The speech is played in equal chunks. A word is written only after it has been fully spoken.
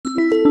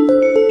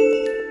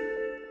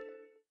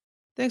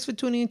Thanks for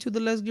tuning into the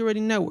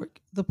LGRN Network,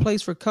 the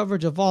place for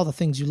coverage of all the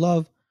things you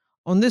love.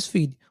 On this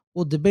feed,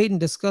 we'll debate and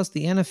discuss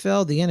the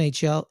NFL, the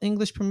NHL,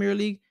 English Premier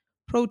League,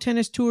 pro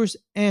tennis tours,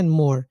 and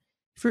more.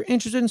 If you're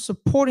interested in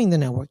supporting the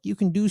network, you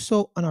can do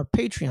so on our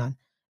Patreon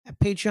at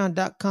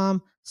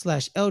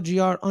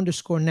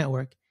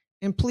patreon.com/LGR_network.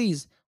 And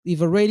please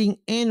leave a rating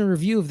and a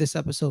review of this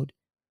episode.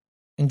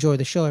 Enjoy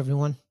the show,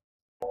 everyone.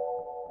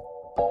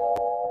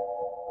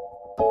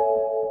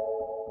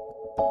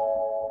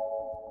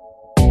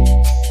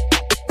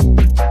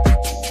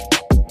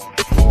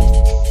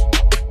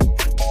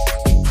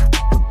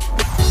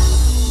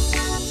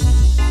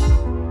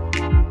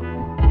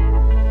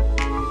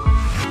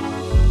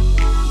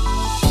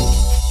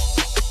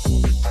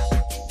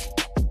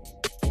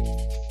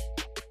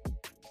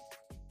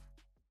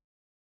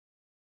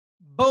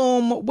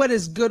 Boom. What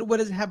is good? What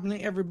is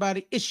happening,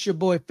 everybody? It's your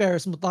boy,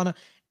 Ferris Muthana,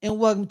 and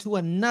welcome to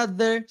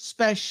another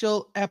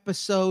special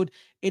episode.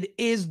 It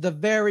is the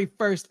very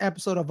first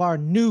episode of our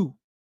new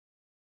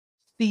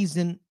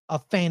season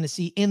of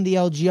fantasy in the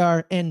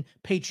LGRN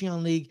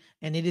Patreon League,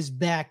 and it is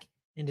back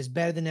and is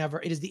better than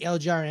ever. It is the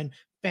LGRN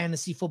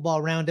Fantasy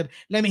Football Roundup.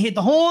 Let me hit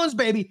the horns,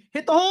 baby.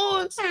 Hit the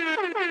horns.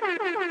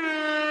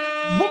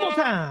 One more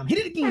time. Hit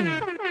it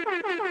again.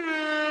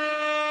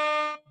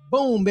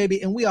 Boom,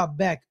 baby. And we are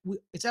back.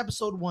 It's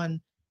episode 1,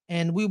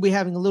 and we'll be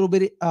having a little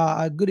bit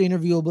a good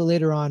interview a little bit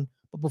later on.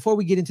 But before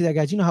we get into that,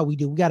 guys, you know how we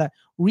do. We got to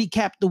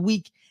recap the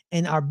week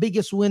and our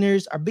biggest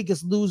winners, our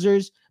biggest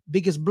losers,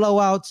 biggest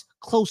blowouts,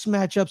 close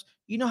matchups.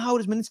 You know how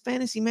it is, man. It's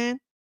fantasy, man.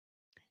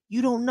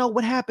 You don't know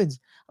what happens.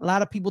 A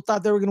lot of people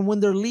thought they were going to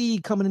win their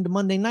league coming into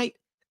Monday night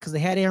because they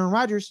had Aaron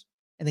Rodgers.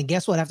 And then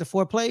guess what? After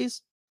 4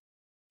 plays,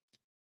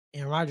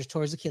 Aaron Rodgers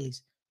tore his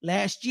Achilles.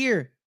 Last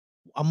year,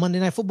 a Monday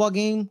Night Football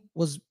game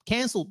was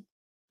canceled,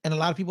 and a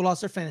lot of people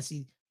lost their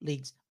fantasy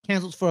leagues.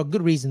 Canceled for a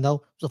good reason, though.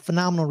 It was a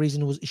phenomenal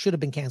reason. It should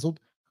have been canceled.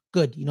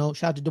 Good,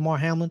 shout out to DeMar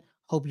Hamlin.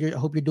 Hope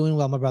you're doing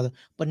well, my brother.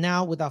 But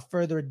now, without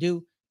further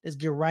ado, let's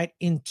get right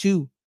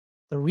into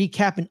the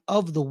recapping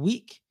of the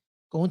week.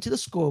 Going to the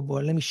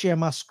scoreboard. Let me share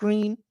my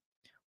screen.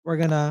 We're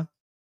gonna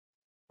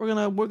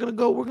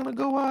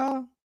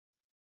go.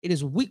 It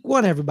is week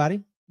 1,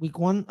 everybody. Week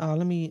 1.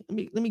 Let me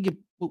get.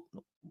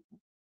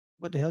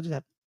 What the hell just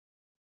happened?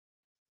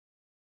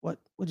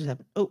 What just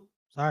happened? Oh,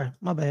 sorry.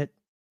 My bad.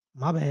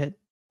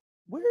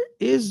 Where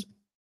is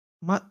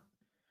what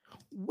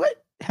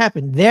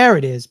happened? There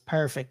it is.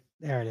 Perfect.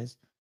 There it is.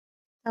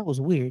 That was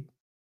weird.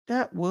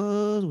 But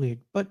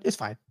it's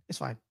fine.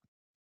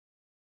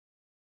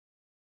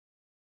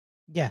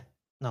 Yeah.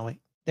 No, wait.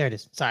 There it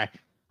is. Sorry.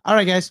 All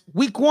right, guys.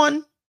 Week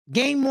 1,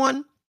 game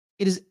 1.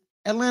 It is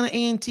Atlanta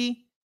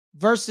A&T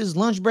versus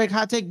Lunch Break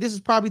Hot Take. This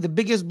is probably the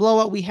biggest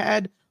blowout we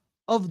had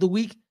of the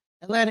week.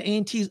 Atlanta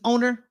A&T's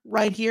owner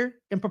right here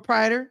and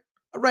proprietor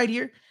right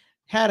here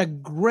had a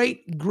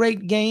great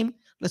game.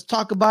 Let's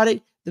talk about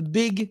it. The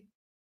big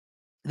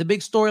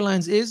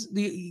storylines is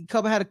the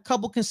cover had a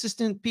couple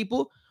consistent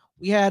people.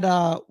 We had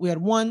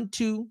 1,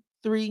 2,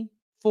 3,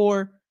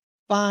 4,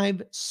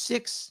 5,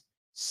 6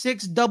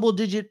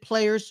 double-digit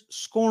players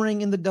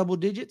scoring in the double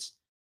digits.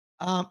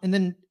 And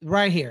then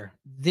right here,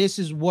 this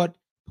is what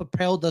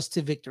propelled us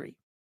to victory.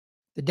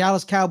 The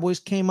Dallas Cowboys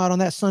came out on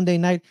that Sunday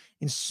night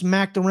and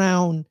smacked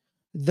around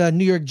the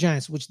New York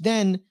Giants, which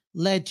then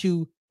led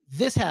to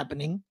this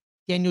happening.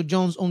 Daniel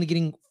Jones only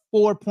getting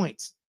 4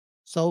 points.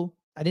 So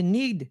I didn't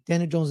need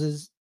Daniel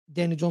Jones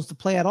to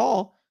play at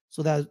all.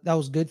 So that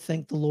was good.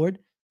 Thank the Lord.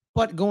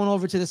 But going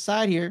over to the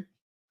side here,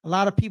 a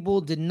lot of people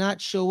did not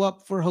show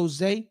up for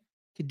Jose,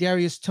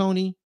 Kadarius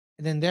Toney,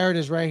 and then there it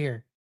is right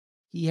here.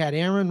 He had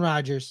Aaron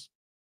Rodgers.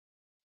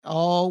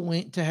 All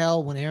went to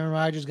hell when Aaron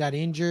Rodgers got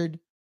injured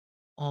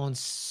on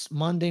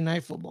Monday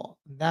Night Football.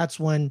 That's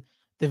when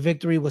the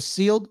victory was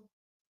sealed,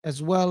 as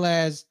well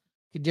as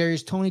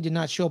Kadarius Toney did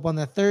not show up on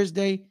that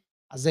Thursday.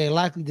 Isaiah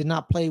Likely did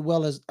not play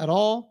well at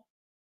all.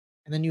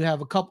 And then you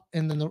have a couple,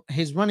 and then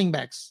his running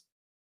backs,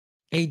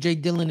 A.J.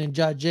 Dillon and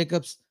Josh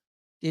Jacobs,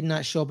 did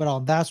not show up at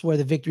all. That's where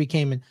the victory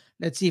came in.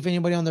 Let's see if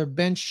anybody on their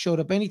bench showed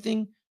up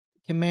anything.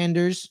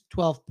 Commanders,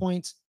 12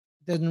 points.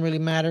 Doesn't really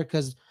matter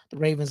because the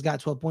Ravens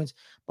got 12 points.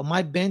 But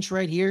my bench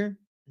right here,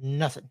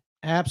 nothing.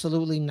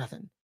 Absolutely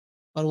nothing.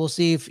 But we'll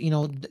see if,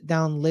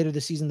 down later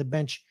this season, the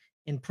bench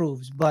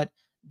improves. But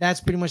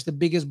that's pretty much the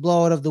biggest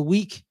blowout of the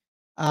week.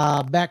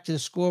 Back to the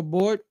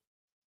scoreboard.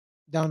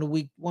 Down to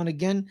week 1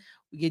 again.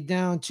 We get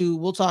down to,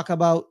 we'll talk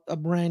about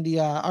Brandy.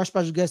 Our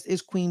special guest is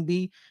Queen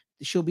B.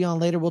 She'll be on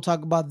later. We'll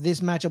talk about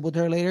this matchup with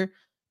her later.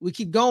 We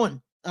keep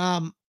going.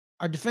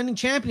 Our defending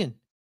champion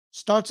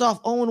starts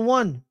off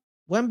 0-1.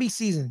 Wemby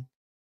season.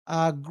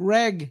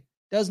 Greg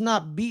does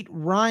not beat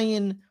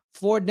Ryan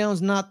 4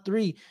 downs, not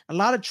 3. A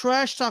lot of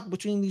trash talk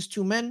between these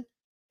two men,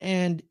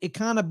 and it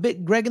kind of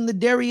bit Greg in the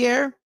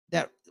derriere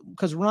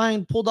because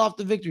Ryan pulled off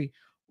the victory.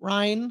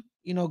 Ryan,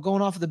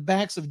 going off of the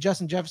backs of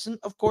Justin Jefferson,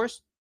 of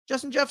course.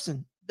 Justin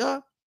Jefferson,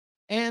 duh.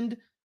 And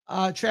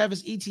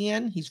Travis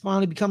Etienne, he's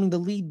finally becoming the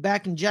lead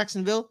back in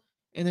Jacksonville.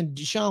 And then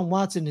Deshaun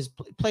Watson has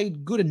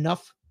played good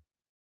enough.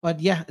 But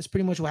yeah, it's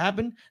pretty much what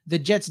happened. The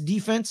Jets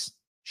defense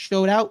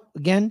showed out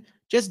again.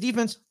 Just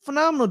defense,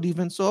 phenomenal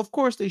defense. So of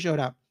course they showed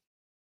out.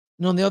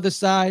 And on the other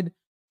side,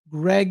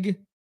 Greg,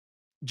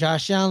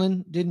 Josh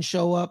Allen didn't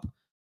show up.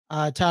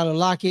 Tyler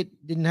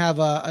Lockett didn't have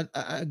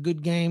a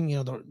good game.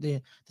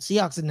 The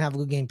Seahawks didn't have a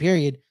good game,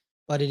 period.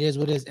 But it is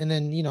what it is. And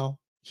then,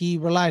 he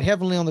relied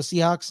heavily on the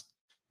Seahawks.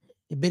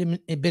 It bit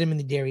him in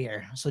the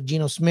derriere. So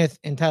Geno Smith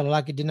and Tyler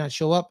Lockett did not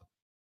show up.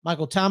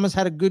 Michael Thomas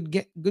had a good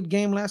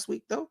game last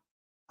week, though.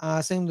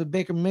 Same with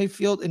Baker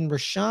Mayfield and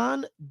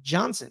Rashawn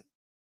Johnson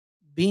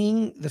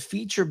being the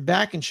feature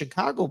back in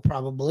Chicago,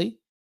 probably.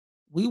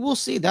 We will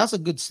see. That's a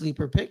good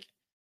sleeper pick.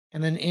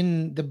 And then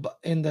in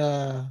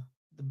the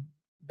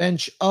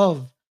bench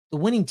of the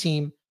winning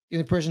team, the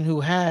only person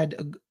who had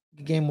a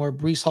game were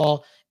Breece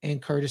Hall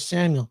and Curtis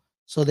Samuel.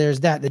 So there's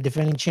that. The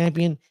defending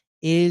champion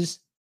is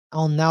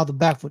on now the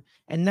back foot.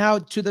 And now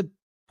to the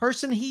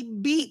person he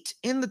beat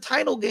in the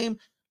title game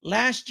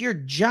last year,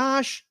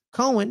 Josh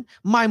Cohen,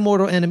 my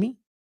mortal enemy.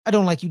 I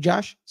don't like you,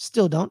 Josh.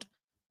 Still don't.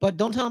 But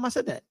don't tell him I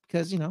said that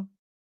because, I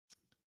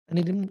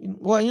need him.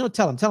 Well,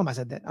 tell him I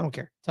said that. I don't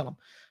care. Tell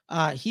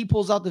him. He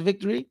pulls out the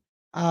victory,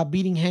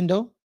 beating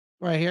Hendo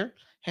right here.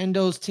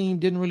 Hendo's team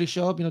didn't really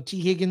show up. T.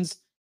 Higgins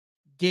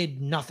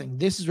did nothing.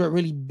 This is what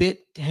really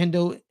bit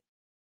Hendo,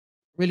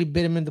 really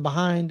bit him in the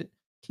behind.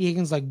 T.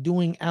 Higgins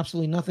doing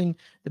absolutely nothing.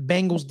 The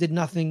Bengals did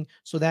nothing.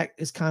 So that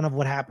is kind of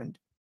what happened.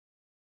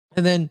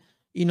 And then,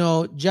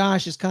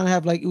 Josh is kind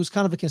of it was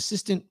kind of a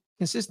consistent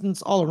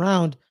all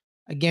around.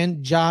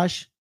 Again,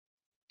 Josh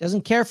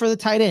doesn't care for the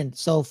tight end.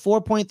 So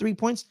 4.3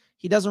 points,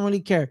 he doesn't really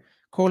care.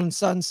 Cortland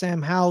Sutton,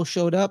 Sam Howell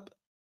showed up.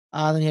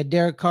 Then you had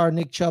Derek Carr,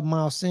 Nick Chubb,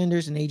 Miles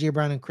Sanders, and A.J.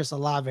 Brown and Chris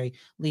Olave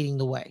leading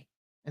the way.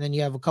 And then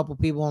you have a couple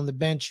people on the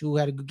bench who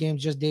had a good game,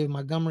 just David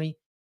Montgomery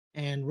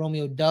and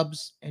Romeo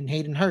Dubs and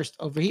Hayden Hurst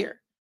over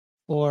here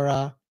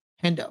for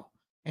Hendo.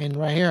 And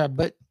right here,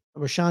 but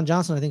Rashawn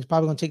Johnson, I think, is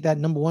probably going to take that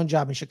number one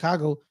job in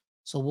Chicago.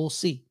 So we'll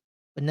see.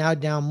 But now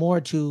down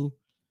more to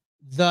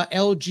the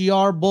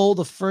LGR Bowl,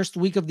 the first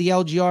week of the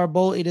LGR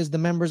Bowl. It is the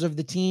members of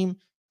the team.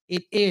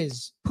 It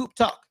is Poop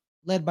Talk,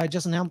 led by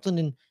Justin Hamilton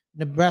and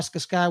Nebraska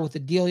Sky with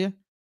Adelia.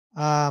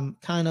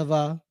 Kind of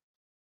a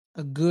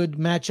good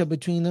matchup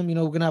between them. We're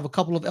going to have a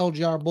couple of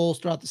LGR Bowls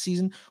throughout the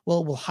season.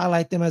 Well, we'll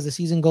highlight them as the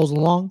season goes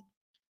along.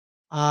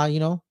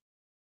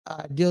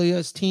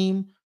 Adelia's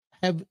team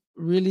have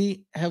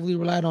really heavily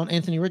relied on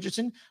Anthony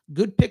Richardson.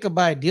 Good pickup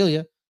by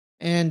Adelia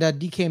and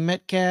DK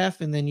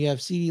Metcalf. And then you have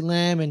CeeDee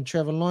Lamb and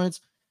Trevor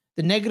Lawrence.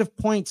 The negative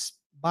points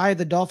by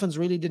the Dolphins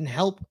really didn't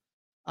help.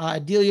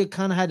 Adelia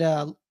kind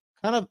of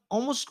had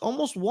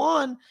almost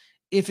won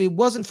if it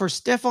wasn't for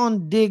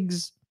Stephon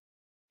Diggs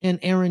and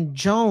Aaron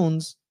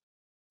Jones,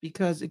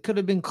 because it could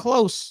have been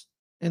close.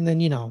 And then,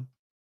 and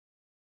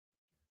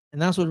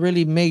that's what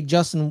really made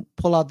Justin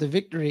pull out the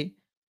victory,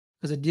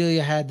 because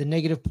Adelia had the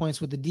negative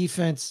points with the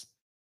defense,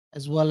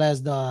 as well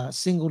as the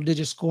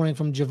single-digit scoring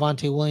from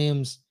Javonte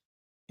Williams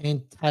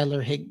and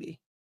Tyler Higbee.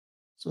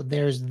 So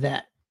there's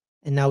that.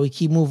 And now we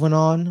keep moving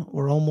on.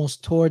 We're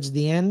almost towards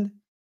the end.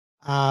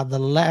 The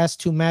last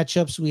two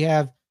matchups, we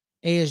have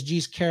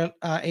ASG's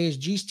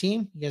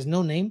team. He has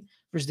no name,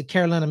 versus the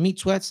Carolina Meat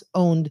Sweats,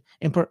 owned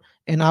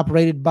and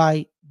operated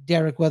by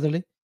Derek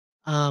Weatherly.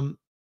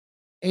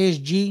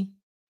 ASG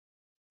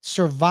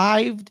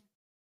survived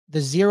the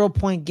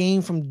 0-point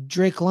game from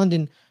Drake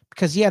London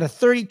because he had a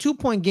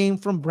 32-point game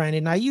from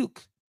Brandon Ayuk.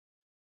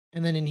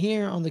 And then in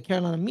here on the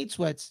Carolina Meat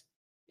Sweats,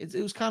 it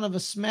was kind of a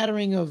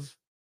smattering of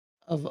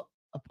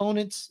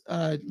opponents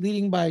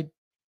leading by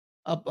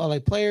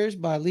players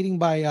leading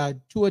by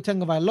Tua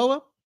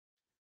Tagovailoa,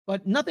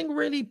 but nothing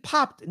really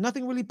popped.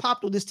 Nothing really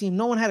popped with this team.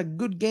 No one had a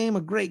good game,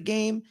 a great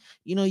game.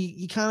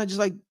 You kind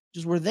of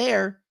just were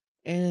there,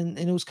 and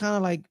it was kind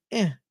of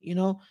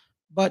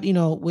But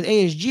with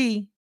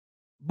ASG,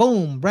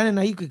 boom,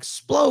 Brandon Ayuk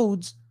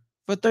explodes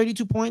for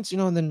 32 points.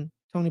 And then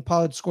Tony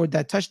Pollard scored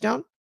that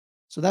touchdown.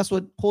 So that's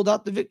what pulled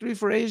out the victory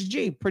for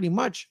ASG, pretty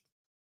much.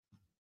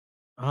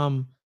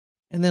 And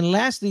then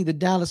lastly, the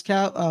Dallas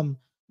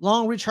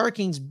Long Ridge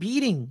Hurricanes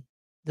beating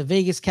the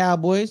Vegas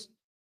Cowboys,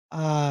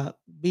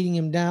 beating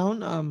him down.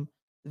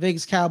 The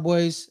Vegas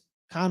Cowboys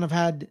kind of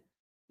had,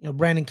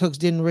 Brandon Cooks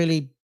didn't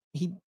really,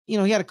 he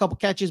had a couple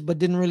catches, but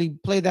didn't really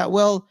play that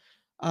well.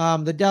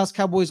 The Dallas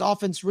Cowboys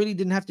offense really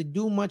didn't have to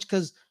do much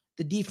because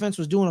the defense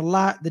was doing a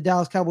lot. The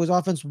Dallas Cowboys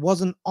offense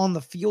wasn't on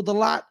the field a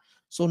lot.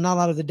 So not a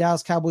lot of the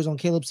Dallas Cowboys on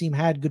Caleb's team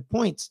had good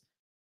points.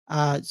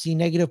 See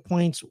negative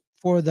points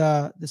for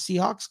the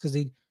Seahawks because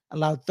they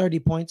allowed 30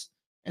 points.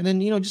 And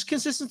then, just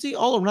consistency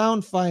all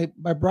around by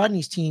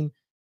Brodney's team.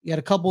 You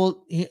had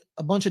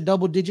a bunch of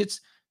double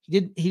digits. He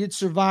did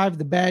survive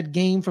the bad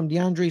game from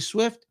DeAndre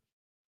Swift,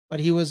 but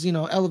he was,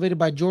 elevated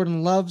by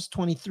Jordan Love's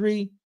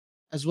 23,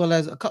 as well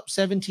as a cup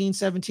 17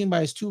 by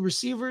his two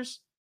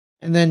receivers.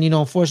 And then,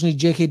 unfortunately,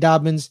 J.K.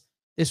 Dobbins,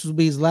 this will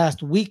be his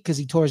last week because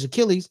he tore his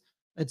Achilles.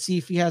 Let's see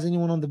if he has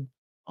anyone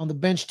on the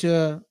bench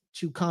to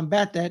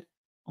combat that.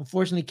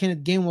 Unfortunately,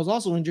 Kenneth Gainwell was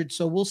also injured,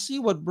 so we'll see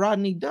what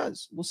Brodney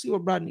does.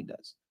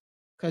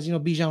 Because,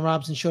 Bijan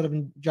Robinson showed up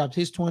and dropped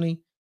his 20.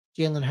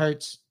 Jalen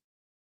Hurts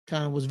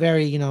kind of was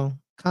very, kind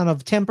kind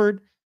of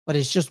tempered, but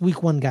it's just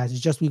week one, guys.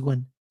 It's just week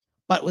one.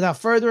 But without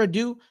further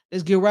ado,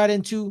 let's get right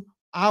into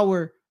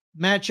our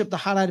matchup, the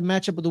highlighted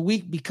matchup of the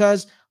week,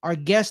 because our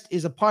guest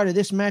is a part of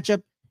this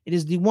matchup. It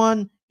is the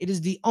one, it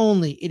is the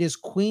only, it is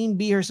Queen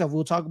Bee herself.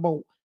 We'll talk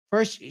about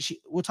first,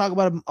 we'll talk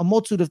about a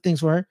multitude of things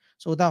for her.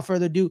 So without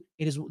further ado,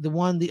 it is the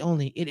one, the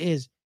only. It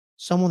is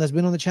someone that's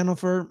been on the channel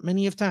for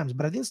many of times,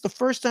 but I think it's the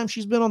first time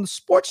she's been on the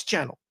sports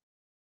channel.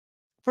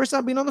 First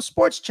time being on the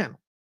sports channel.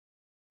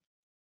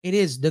 It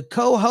is the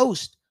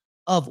co-host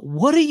of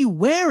What Are You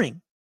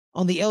Wearing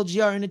on the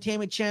LGR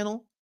Entertainment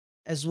channel,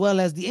 as well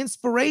as the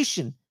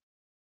inspiration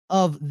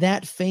of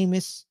that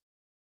famous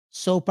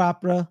soap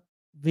opera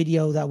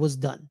video that was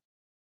done.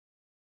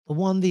 The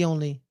one, the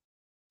only,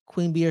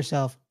 Queen Bee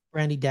herself,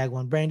 Brandy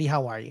Dagwan. Brandy,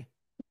 how are you?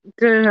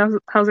 Good.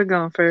 How's it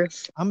going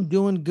first? I'm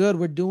doing good.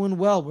 We're doing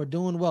well. We're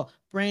doing well.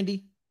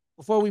 Brandy,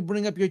 before we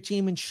bring up your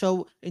team and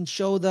show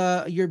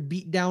the your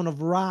beatdown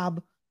of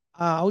Rob,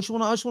 I just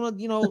want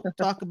to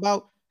talk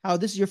about how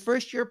this is your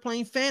first year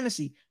playing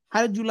fantasy.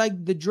 How did you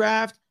like the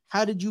draft?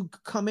 How did you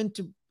come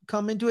into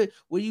it?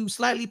 Were you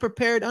slightly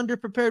prepared,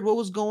 underprepared? What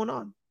was going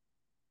on?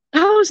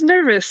 I was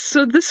nervous.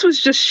 So this was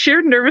just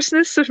sheer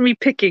nervousness of me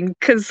picking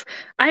because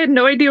I had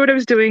no idea what I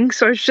was doing.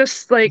 So I was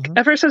just like, Mm-hmm.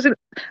 at first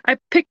I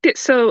picked it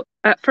so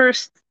at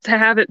first to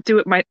have it do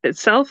it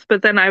itself,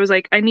 but then I was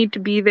like, I need to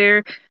be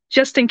there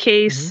just in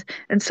Mm-hmm. case.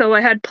 And so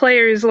I had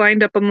players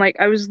lined up.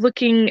 I was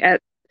looking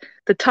at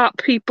the top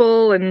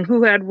people and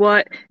who had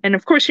what. And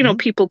of course, Mm-hmm.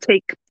 people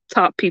take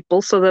top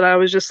people, so that I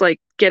was just like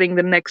getting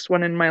the next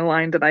one in my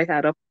line that I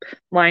had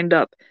lined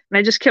up. And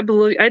I just kept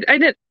looking.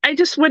 I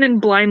just went in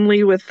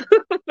blindly with,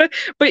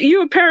 but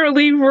you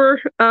apparently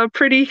were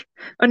pretty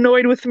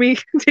annoyed with me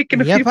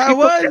taking a Yep, few I people.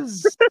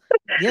 was.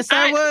 Yes,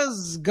 I I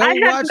was. I Go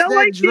had watch no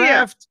that idea.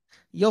 draft.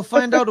 You'll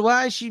find out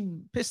why she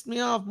pissed me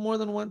off more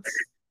than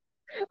once.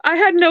 I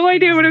had no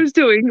idea what I Easy. was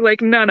doing.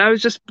 Like none. I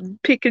was just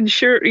picking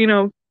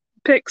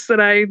picks that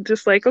I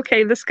just like,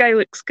 okay, this guy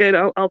looks good.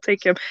 I'll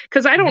take him.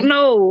 Because I don't Mm-hmm.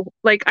 know.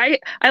 Like I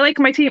like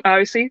my team,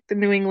 obviously, the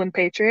New England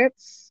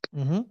Patriots.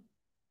 Mm-hmm.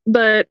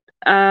 But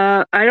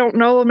I don't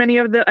know many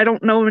of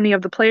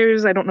the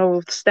players. I don't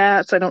know the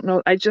stats. I don't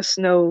know. I just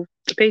know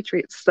the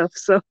Patriots stuff.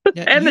 So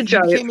Yeah, and the you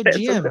Giants became a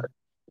fans. GM.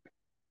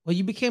 Well,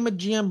 you became a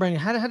GM, Brandon.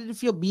 How did it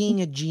feel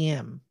being a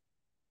GM?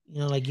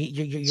 Like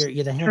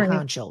you're the head Right.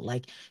 honcho.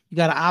 Like you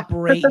got to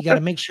operate. You got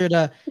to make sure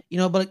to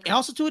but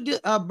also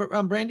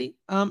to Brandy,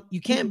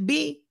 you can't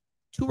be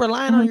too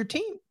reliant on Mhm. your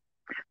team.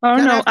 Oh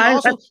Kind of no, have to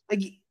also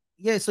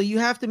yeah. So you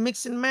have to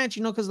mix and match.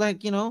 Because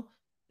like you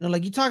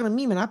talking to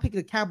me, man. I picked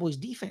the Cowboys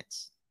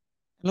defense.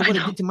 And look I what it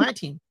know, did to my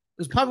team.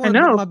 It was probably I one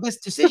of know. my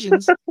best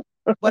decisions,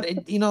 but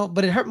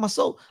but it hurt my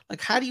soul.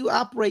 Like, how do you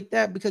operate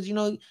that? Because I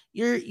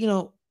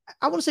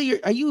want to say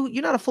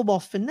you're not a football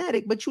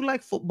fanatic, but you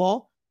like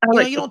football. I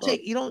like You don't football.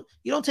 take you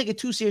don't take it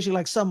too seriously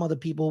like some other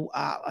people,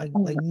 like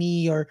Oh,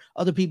 me or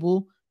other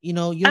people. You I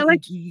don't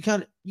like you I,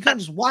 kind of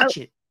just I, watch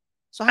it.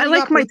 So how I do you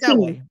like my operate that team.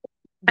 way?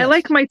 I Yes.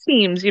 like my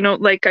teams.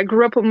 Like I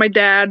grew up with my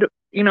dad.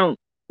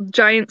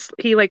 Giants.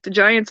 He liked the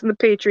Giants and the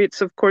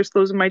Patriots. Of course,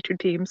 those are my two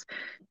teams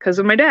because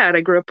of my dad.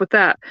 I grew up with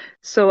that.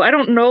 So I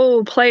don't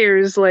know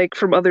players like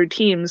from other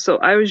teams. So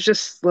I was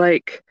just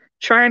like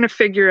trying to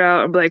figure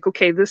out. I'm like,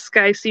 okay, this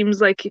guy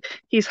seems like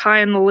he's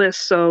high on the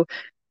list. So,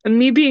 and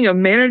me being a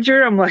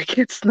manager, I'm like,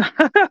 it's not.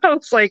 I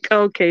was like,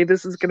 okay,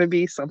 this is gonna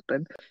be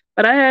something.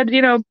 But I had,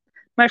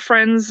 my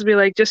friends be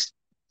like, just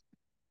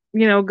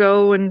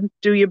go and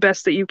do your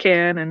best that you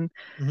can. And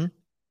Mm-hmm.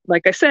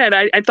 like I said,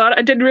 I thought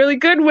I did really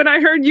good when I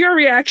heard your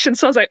reaction.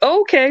 So I was like,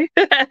 oh, okay.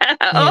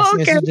 Yes, Oh,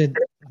 yes, okay. you did.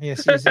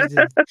 Yes, you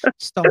did.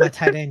 Stole my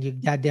tight end, you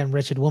goddamn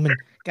wretched woman.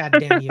 God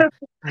damn you.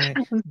 All right.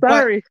 I'm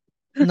But sorry.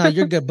 no,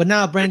 you're good. But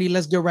now, Brandy,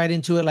 let's get right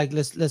into it. Like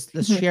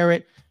let's Mhm, share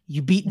it.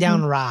 You beat mhm.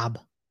 down Rob.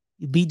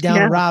 You beat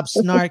down Yeah. Rob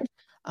Snark.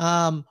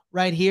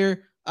 Right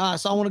here.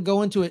 So I want to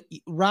go into it.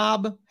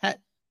 Rob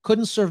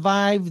couldn't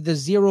survive the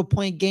 0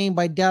 point game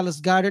by Dallas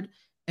Goddard,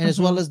 and as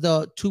well Mhm, as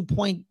the 2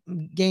 point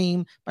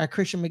game by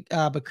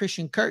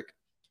Christian Kirk.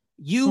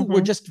 You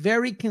were mhm, just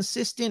very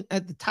consistent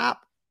at the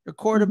top. Your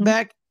mhm,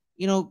 quarterback,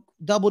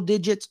 double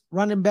digits.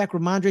 Running back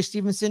Ramondre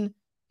Stevenson,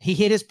 he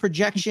hit his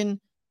projection.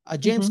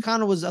 James mhm,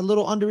 Conner was a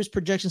little under his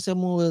projection. Same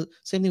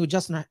thing with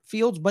Justin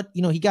Fields, but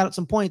he got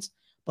some points.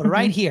 But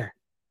right mhm, here,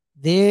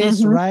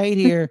 this mhm. right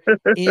here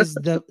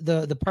is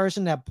the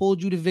person that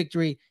pulled you to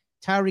victory.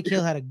 Tyreek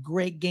Hill had a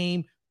great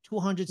game,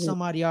 200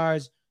 some odd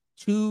yards,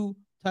 two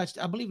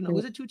touchdowns. I believe no,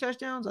 was it two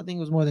touchdowns? I think it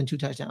was more than two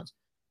touchdowns.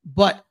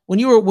 But when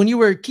you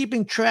were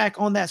keeping track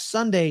on that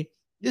Sunday,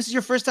 this is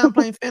your first time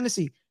playing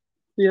fantasy.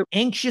 Yep.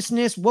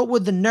 Anxiousness, what were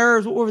the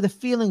nerves? What were the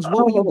feelings?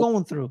 What were you Oh,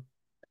 going through?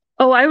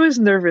 oh, I was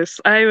nervous.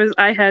 I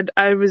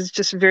was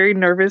just very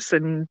nervous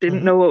and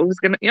didn't Mm-hmm. know what was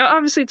gonna.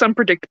 Obviously it's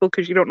unpredictable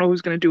because you don't know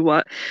who's gonna do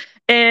what.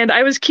 And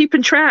I was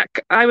keeping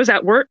track. I was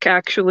at work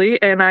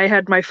actually, and I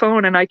had my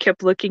phone, and I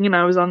kept looking, and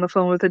I was on the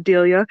phone with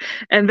Adelia.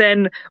 And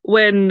then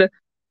when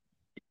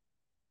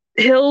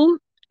Hill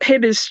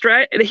hit his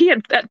stride. He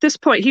had, at this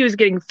point, he was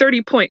getting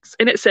 30 points,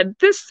 and it said,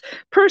 "This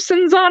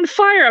person's on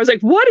fire." I was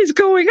like, "What is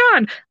going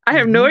on?" I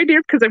have no Mm-hmm. idea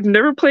because I've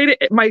never played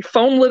it. My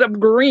phone lit up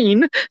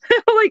green.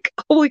 Like,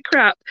 holy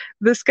crap!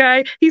 This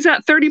guy, he's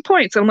at 30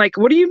 points. I'm like,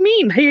 "What do you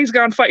mean? He's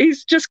gone fire?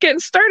 He's just getting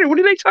started. What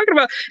are they talking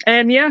about?"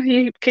 And yeah,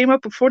 he came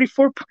up with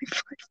 44.5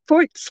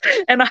 points,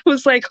 and I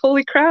was like,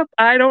 "Holy crap!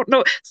 I don't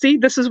know." See,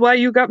 this is why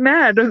you got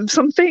mad of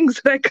some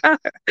things that I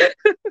got.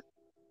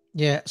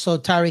 Yeah. So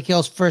Tyreek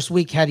Hill's first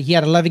week he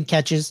had 11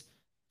 catches,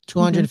 Hmm.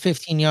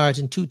 215 yards,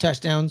 and 2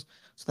 touchdowns.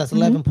 So that's Hmm.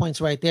 11 points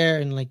right there.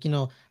 And like I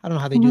don't know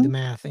how they do the Hmm.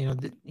 math.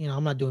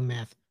 I'm not doing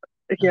math.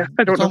 Yeah,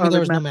 I You don't know told me how there they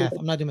was no math math. either.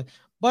 I'm not doing it.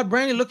 But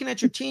Brandy, looking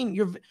at your team,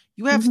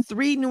 you have Hmm.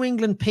 three New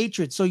England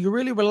Patriots, so you're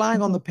really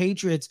relying on Hmm. the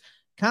Patriots.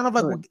 Kind of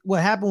like Right.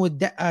 what happened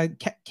with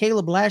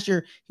Caleb last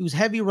year. He was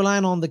heavy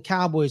relying on the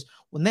Cowboys.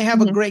 When they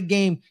have a Hmm. great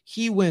game,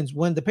 he wins.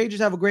 When the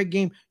Patriots have a great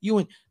game, you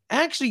win.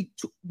 Actually,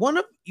 one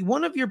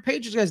of your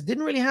Patriots guys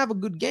didn't really have a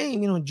good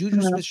game. Juju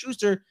No.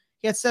 Smith-Schuster,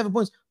 he had 7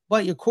 points,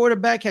 but your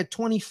quarterback had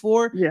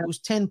 24. It Yeah. was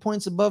 10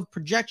 points above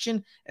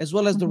projection, as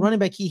well as the Hmm. running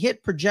back. He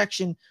hit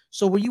projection.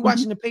 So were you Hmm.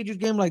 watching the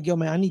Patriots game like, yo,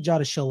 man, I need y'all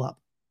to show up.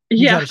 I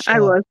need y'all Yeah, to I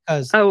show up was.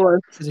 because I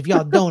was. if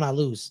y'all don't, I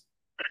lose.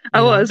 I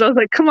You know. was. I was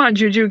like, "Come on,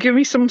 Juju, give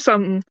me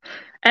something."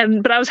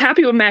 And but I was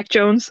happy with Mac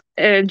Jones.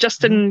 And Mhm.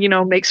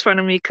 Justin, makes fun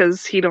of me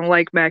because he don't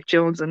like Mac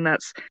Jones, and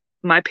that's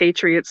my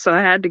Patriots, so I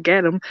had to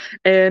get him,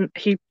 and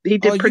he Oh,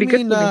 did pretty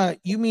good for me.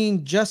 you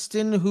mean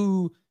Justin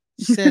who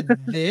said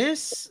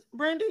this,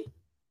 Brandy?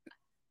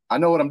 I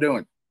know what I'm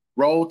doing.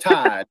 Roll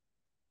Tide.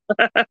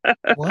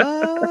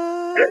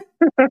 What?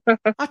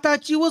 I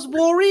thought you was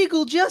War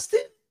Eagle,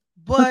 Justin.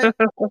 But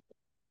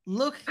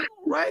look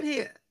right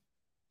here.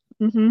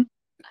 Hmm.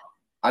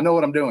 I know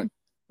what I'm doing.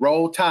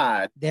 Roll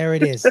Tide. There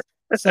it is.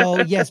 So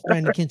yes,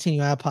 Brandy,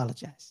 continue. I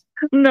apologize.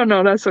 No,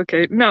 no, that's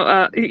okay.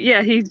 No,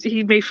 yeah,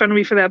 he made fun of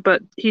me for that,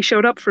 but he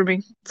showed up for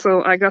me,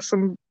 so I got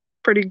some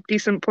pretty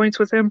decent points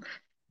with him.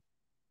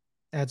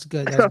 That's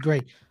good. That's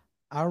great.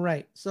 All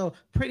right. So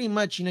pretty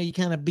much, you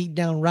kind of beat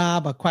down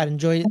Rob. I quite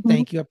enjoyed it. Mhm.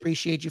 Thank you. I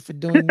appreciate you for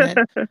doing that.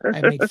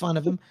 I made fun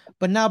of him.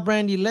 But now,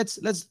 Brandy, let's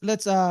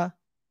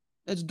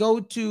go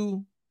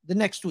to the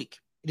next week.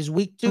 It is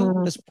week 2.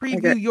 Mm, Let's okay.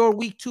 preview your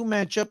week 2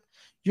 matchup.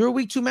 Your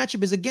week 2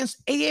 matchup is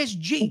against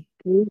ASG.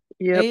 Yep.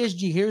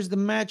 ASG. Here's the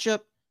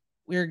matchup.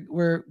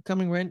 We're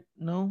coming right.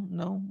 No,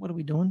 no. What are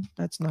we doing?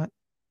 That's not.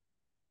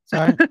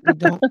 Sorry, we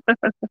don't.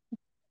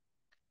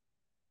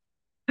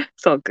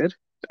 It's all good.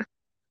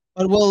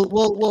 But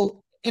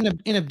we'll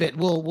in a bit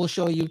we'll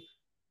show you.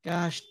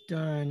 Gosh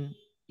darn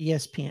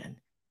ESPN.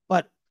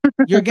 But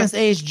you're against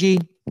ASG.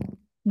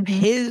 Hmm.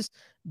 His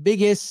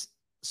biggest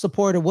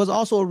supporter was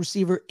also a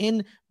receiver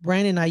in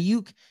Brandon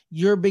Ayuk.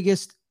 Your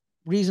biggest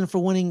reason for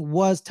winning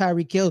was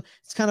Tyreek Hill.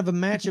 It's kind of a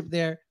matchup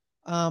there.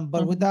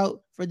 But Hmm.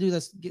 without further ado,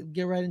 let's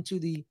get right into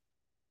the.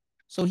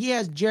 So he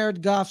has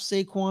Jared Goff,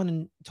 Saquon,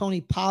 and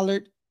Tony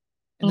Pollard,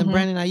 and then Hmm.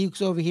 Brandon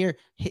Ayuk's over here.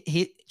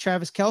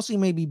 Travis Kelce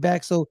may be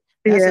back, so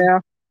that's a Yeah.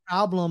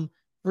 problem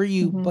for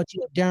you. Hmm. But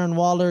Darren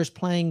Waller is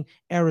playing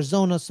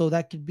Arizona, so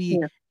that could be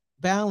Yeah.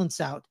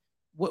 balance out.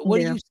 What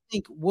do Yeah. you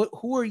think?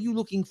 Who are you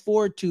looking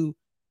forward to?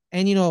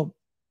 And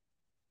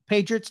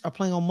Patriots are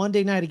playing on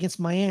Monday night against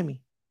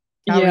Miami.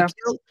 Yeah. Tyreek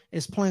Hill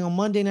is playing on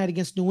Monday night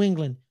against New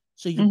England.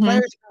 So your Hmm.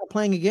 players are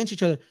playing against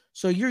each other.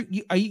 So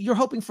you're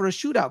hoping for a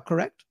shootout,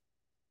 correct?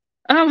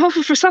 I'm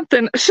hoping for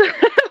something.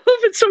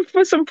 Hoping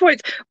for some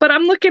points. But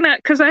I'm looking at,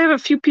 because I have a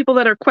few people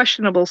that are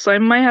questionable, so I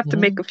might have to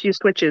make Mm-hmm. a few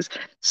switches.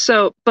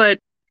 So, but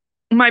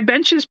my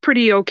bench is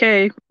pretty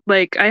okay.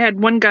 Like, I had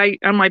one guy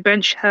on my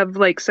bench have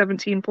like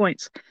 17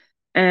 points.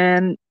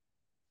 And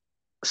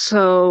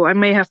so I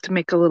may have to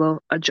make a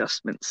little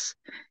adjustments.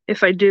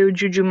 If I do,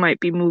 Juju might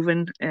be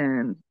moving,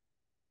 and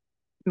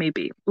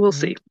maybe we'll Mm-hmm.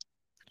 see.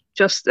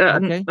 Just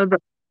Okay.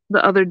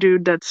 the other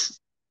dude that's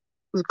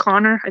was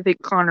Connor. I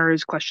think Connor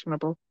is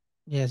questionable.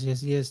 Yes,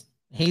 yes, yes.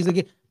 He's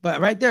again, but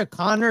right there,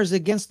 Connor's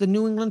against the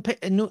New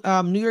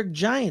York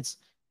Giants,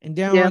 and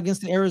Darren Yeah.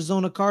 against the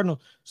Arizona Cardinals.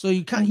 So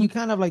Hmm. you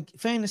kind of like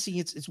fantasy.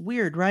 It's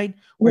weird, right?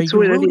 Where It's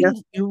weird. Yeah.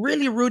 you're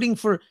really rooting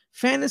for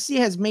fantasy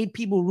has made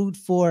people root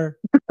for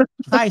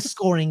high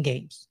scoring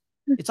games.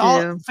 It's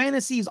all Yeah.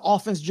 fantasy is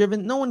offense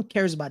driven. No one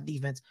cares about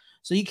defense.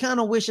 So you kind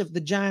of wish if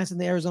the Giants and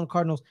the Arizona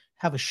Cardinals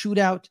have a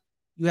shootout,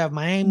 you have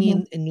Miami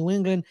Hmm. and New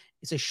England,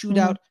 it's a Hmm.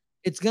 shootout.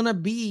 It's gonna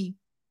be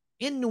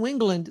in New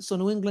England, so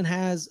New England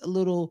has a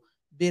little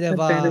bit of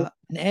Advantage.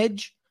 an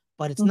edge,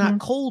 but it's Hmm. not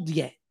cold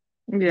yet.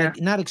 Yeah.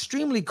 Like not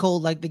extremely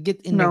cold, like they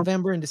get in No.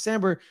 November and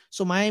December.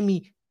 So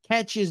Miami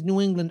catches New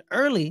England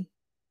early.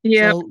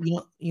 Yeah. So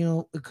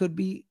it could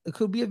be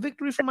a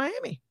victory for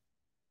Miami.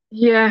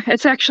 Yeah.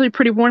 It's actually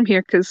pretty warm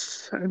here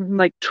because I'm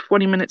like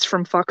 20 minutes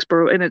from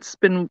Foxborough, and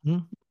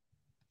Mhm.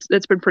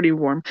 it's been pretty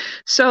warm.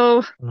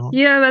 So No.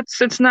 yeah,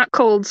 it's not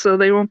cold, so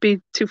they won't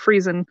be too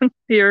freezing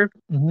here.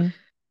 Mhm.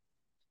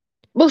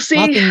 We'll My see.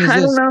 thing is I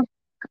don't this. know.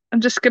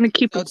 I'm just gonna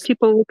That's,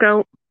 keep a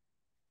lookout.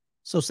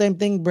 so same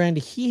thing, Brandy.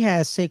 He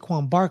has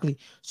Saquon Barkley.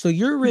 So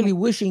you're really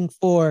wishing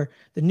for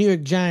the New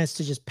York Giants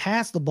to just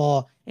pass the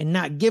ball and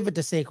not give it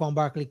to Saquon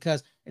Barkley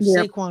because if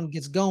Yeah. Saquon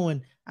gets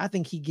going, I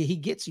think he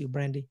gets you,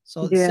 Brandy.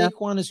 So Yeah.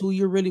 Saquon is who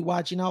you're really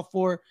watching out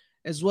for,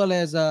 as well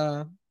as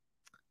let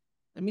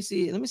me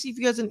see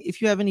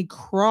if you have any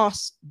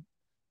cross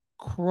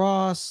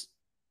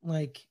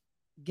like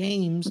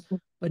games,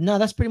 but no,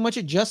 that's pretty much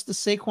it. Just the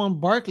Saquon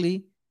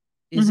Barkley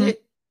is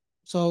it.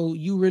 So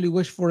you really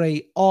wish for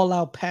a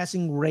all-out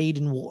passing raid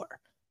and war,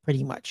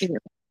 pretty much. Yeah.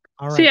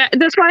 All So right. yeah,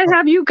 that's why I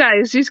have you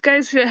guys. These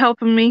guys are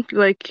helping me,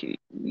 like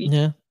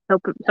Yeah.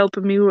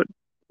 helping me with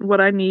what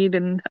I need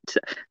and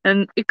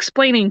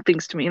explaining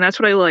things to me, and that's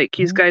what I like.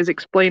 These guys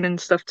explaining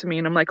stuff to me,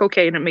 and I'm like,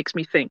 okay, and it makes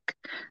me think.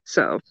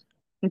 So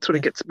that's what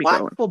it gets me Why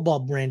going. football,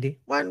 Brandy?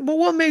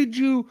 What made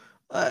you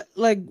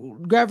like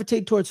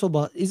gravitate towards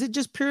football? Is it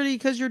just purely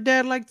because your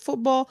dad liked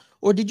football,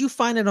 or did you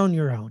find it on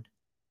your own?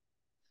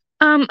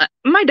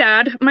 My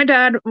dad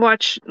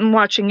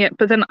watching it,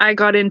 but then I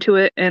got into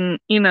it, and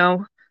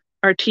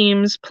our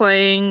teams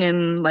playing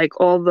and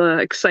like all the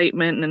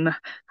excitement and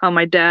how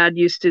my dad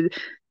used to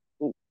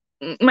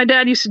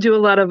do a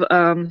lot of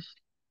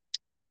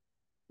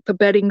the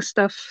betting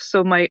stuff.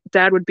 So my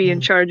dad would be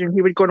in charge, and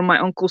he would go to my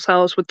uncle's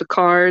house with the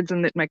cards,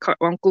 and that my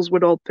uncles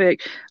would all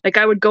pick. Like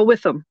I would go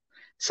with them.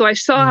 So I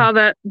saw how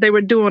that they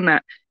were doing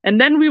that, and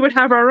then we would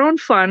have our own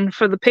fun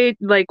for the pay.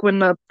 Like when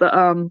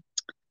the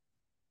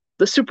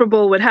Super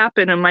Bowl would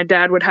happen, and my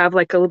dad would have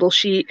like a little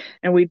sheet,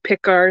 and we'd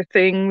pick our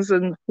things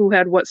and who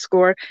had what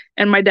score.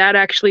 And my dad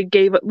actually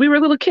we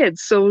were little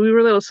kids, so we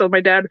were little. So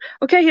my dad,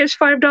 okay, here's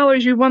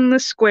 $5, you won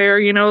this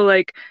square,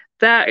 like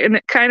that. And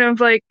it kind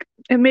of like,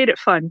 it made it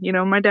fun.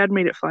 My dad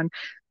made it fun.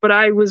 But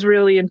I was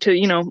really into,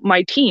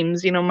 my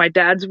teams. My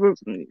dad's were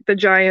the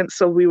Giants,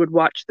 so we would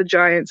watch the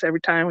Giants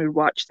every time. We would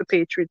watch the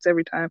Patriots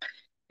every time.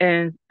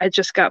 And it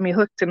just got me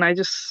hooked, and I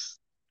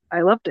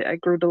loved it. I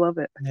grew to love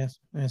it. Yes.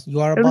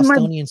 You are a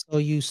Bostonian, so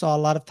you saw a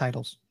lot of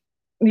titles.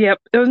 Yep,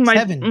 it was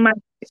Seven.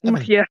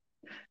 Yeah.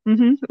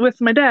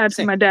 With my dad.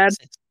 Six. My dad.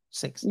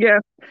 Six. Yeah.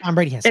 Tom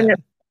Brady has 7.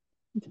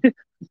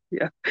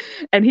 Yeah,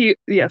 and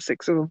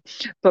 6 of them.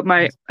 But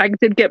I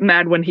did get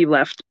mad when he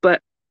left,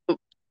 but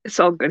it's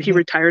all good. He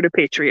retired a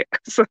Patriot.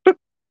 So.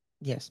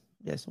 Yes.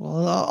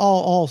 Well,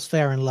 all's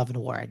fair in love and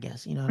war, I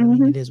guess. You know what I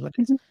mean? It is what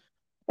it is.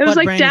 It was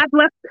like Brandy,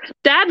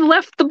 Dad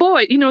left the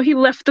boy. He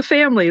left the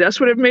family. That's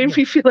what it made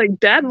me feel like.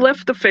 Dad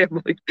left the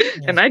family,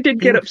 and I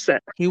did get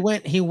upset. He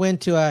went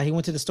to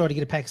the store to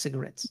get a pack of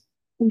cigarettes.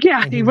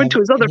 Yeah, he went to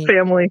his other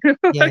family.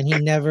 Yeah, and he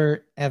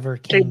never ever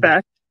came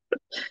back.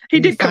 He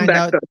did come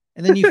back, though.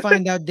 And then you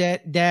find out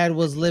Dad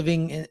was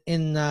living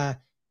in a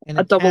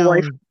double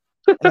life,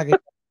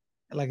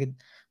 like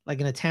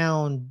in a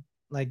town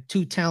like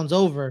 2 towns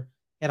over,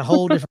 at a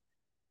whole different.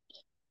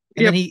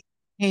 And then he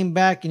came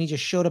back, and he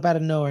just showed up out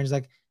of nowhere, and he's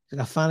like,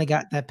 I finally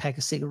got that pack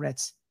of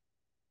cigarettes,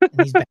 and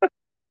he's back.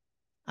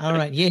 All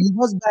right, yeah, he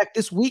was back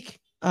this week.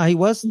 He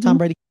was Tom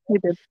Brady. He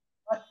did.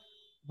 But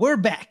we're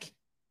back.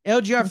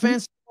 LGR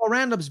fans,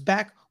 Roundup's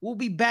back. We'll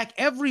be back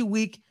every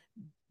week.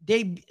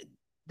 Debuting.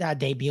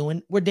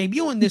 We're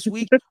debuting this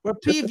week. We're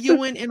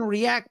previewing and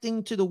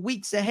reacting to the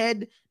weeks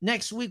ahead.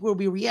 Next week we'll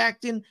be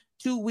reacting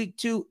to week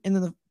 2, and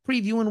then the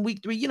previewing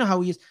week 3. You know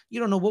how he is. You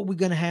don't know what we're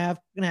gonna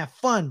have. We're gonna have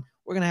fun.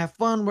 We're gonna have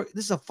fun.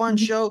 This is a fun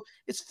show.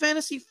 It's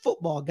fantasy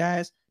football,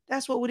 guys.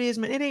 That's what it is,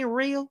 man. It ain't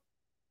real.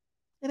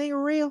 It ain't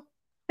real.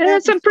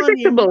 It's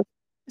unpredictable.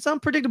 It's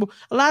unpredictable.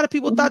 A lot of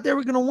people thought they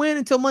were gonna win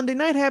until Monday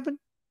night happened.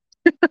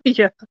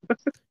 Yeah.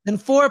 Then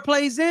 4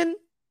 plays in.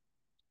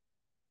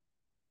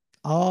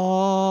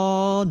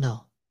 Oh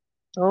no.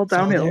 All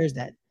downhill. So there's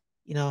that.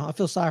 I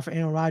feel sorry for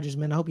Aaron Rodgers,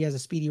 man. I hope he has a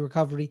speedy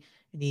recovery,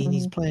 and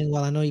he's playing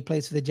well. I know he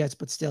plays for the Jets,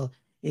 but still,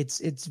 it's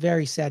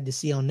very sad to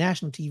see on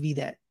national TV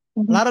that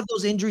a lot of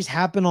those injuries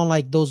happen on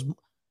like those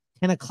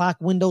 10 o'clock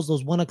windows,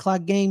 those 1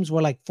 o'clock games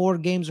where like 4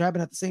 games are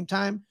happening at the same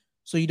time.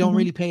 So you don't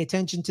really pay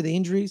attention to the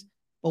injuries.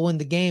 But when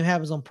the game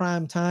happens on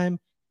prime time,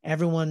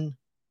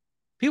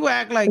 people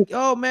act like,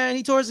 oh man,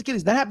 he tore his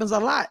Achilles. That happens a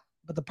lot.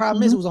 But the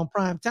problem is it was on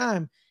prime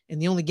time,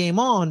 and the only game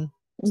on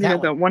was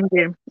that one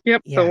game.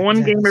 Yep, yeah, the one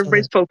exactly. game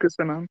everybody's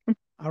focusing on.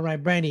 All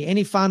right, Brandy,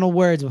 any final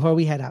words before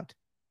we head out?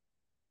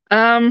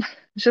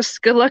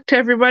 Just good luck to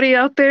everybody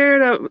out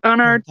there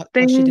on our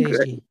thing.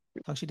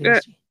 Talk your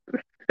days, G.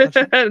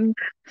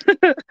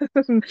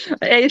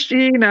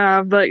 ASG,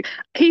 nah, but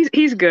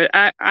he's good.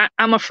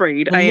 I'm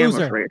afraid. I am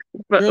afraid.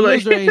 But you're a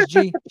loser, ASG.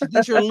 She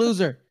thinks you're a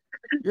loser.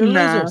 You're a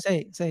loser.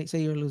 Say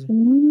you're a loser.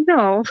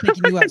 No. I'm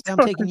taking you out. Say I'm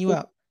taking you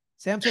out.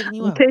 Say I'm taking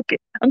you out.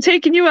 I'm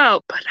taking you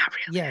out, but not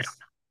really. Yes.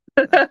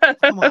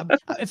 Come on.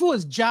 If it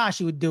was Josh,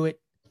 he would do it.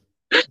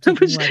 You would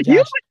do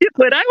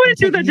it. I wouldn't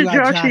do that to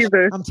Josh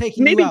either. I'm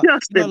taking Maybe you out.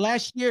 Justin.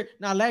 Last year,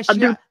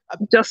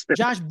 Justin.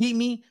 Josh beat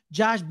me.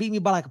 Josh beat me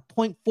by like a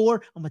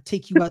 0.4. I'm gonna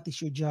take you out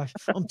this year, Josh.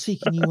 I'm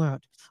taking you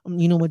out.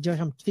 You know what, Josh?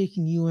 I'm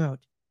taking you out.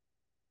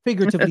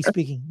 Figuratively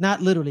speaking,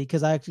 not literally,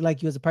 because I actually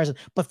like you as a person,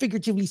 but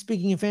figuratively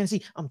speaking in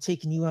fantasy, I'm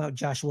taking you out,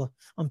 Joshua.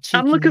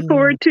 I'm looking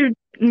forward to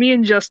me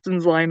and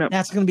Justin's lineup.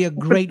 That's gonna be a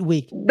great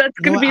week. That's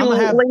gonna be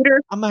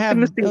later.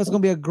 It's gonna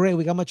be a great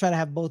week. I'm gonna try to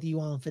have both of you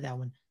on for that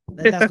one.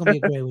 That's gonna be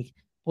a great week.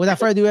 Without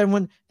further ado,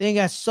 everyone, thank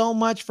you guys so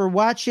much for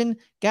watching.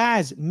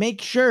 Guys,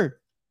 make sure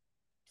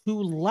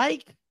to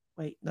like.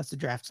 Wait, that's the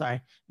draft.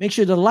 Sorry. Make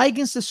sure to like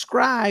and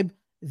subscribe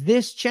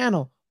this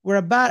channel. We're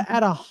about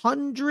at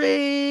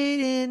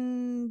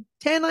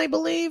 110, I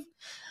believe.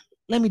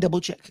 Let me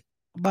double check.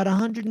 About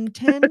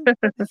 110,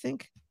 I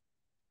think.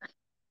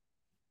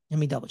 Let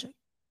me double check.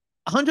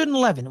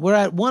 111. We're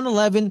at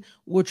 111.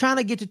 We're trying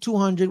to get to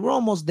 200. We're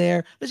almost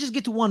there. Let's just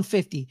get to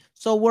 150.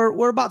 So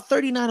we're about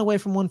 39 away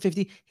from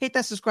 150. Hit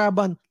that subscribe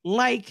button,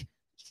 like,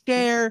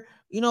 share.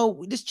 You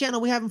know, this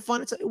channel, we having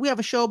fun. We have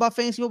a show about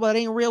fantasy football. It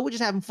ain't real. We're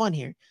just having fun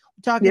here.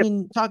 We're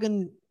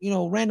talking, you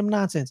know, random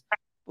nonsense.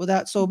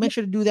 So make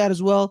sure to do that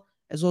as well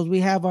as we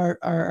have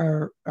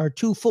our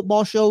 2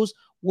 football shows.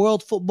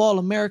 World football,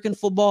 American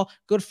football,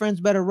 good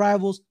friends, better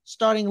rivals,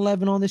 starting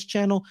 11 on this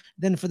channel.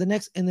 Then for the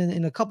next, and then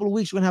in a couple of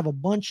weeks, we're gonna have a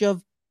bunch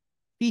of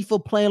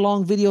FIFA play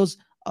along videos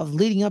of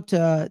leading up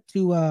to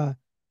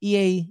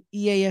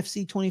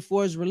EAFC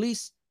 24's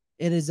release.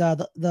 It is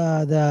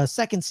the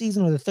second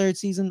season or the third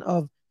season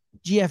of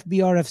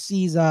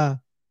GFBRFC's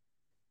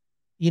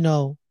you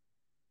know,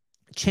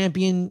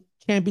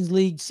 Champions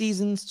League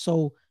seasons.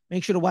 So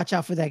make sure to watch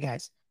out for that,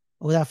 guys.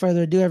 Without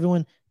further ado,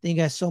 everyone, thank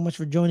you guys so much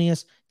for joining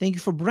us. Thank you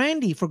for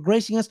Brandy for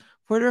gracing us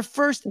for their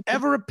first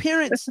ever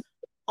appearance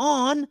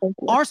on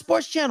our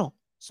sports channel.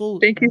 So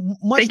Thank you.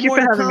 Much Thank you more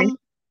for to having come.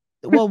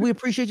 me. Well, we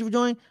appreciate you for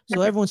joining. So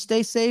everyone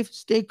stay safe,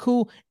 stay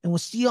cool, and we'll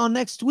see you all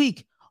next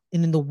week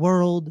and in the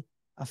world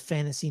of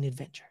fantasy and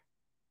adventure.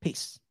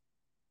 Peace.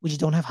 We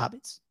just don't have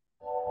hobbits.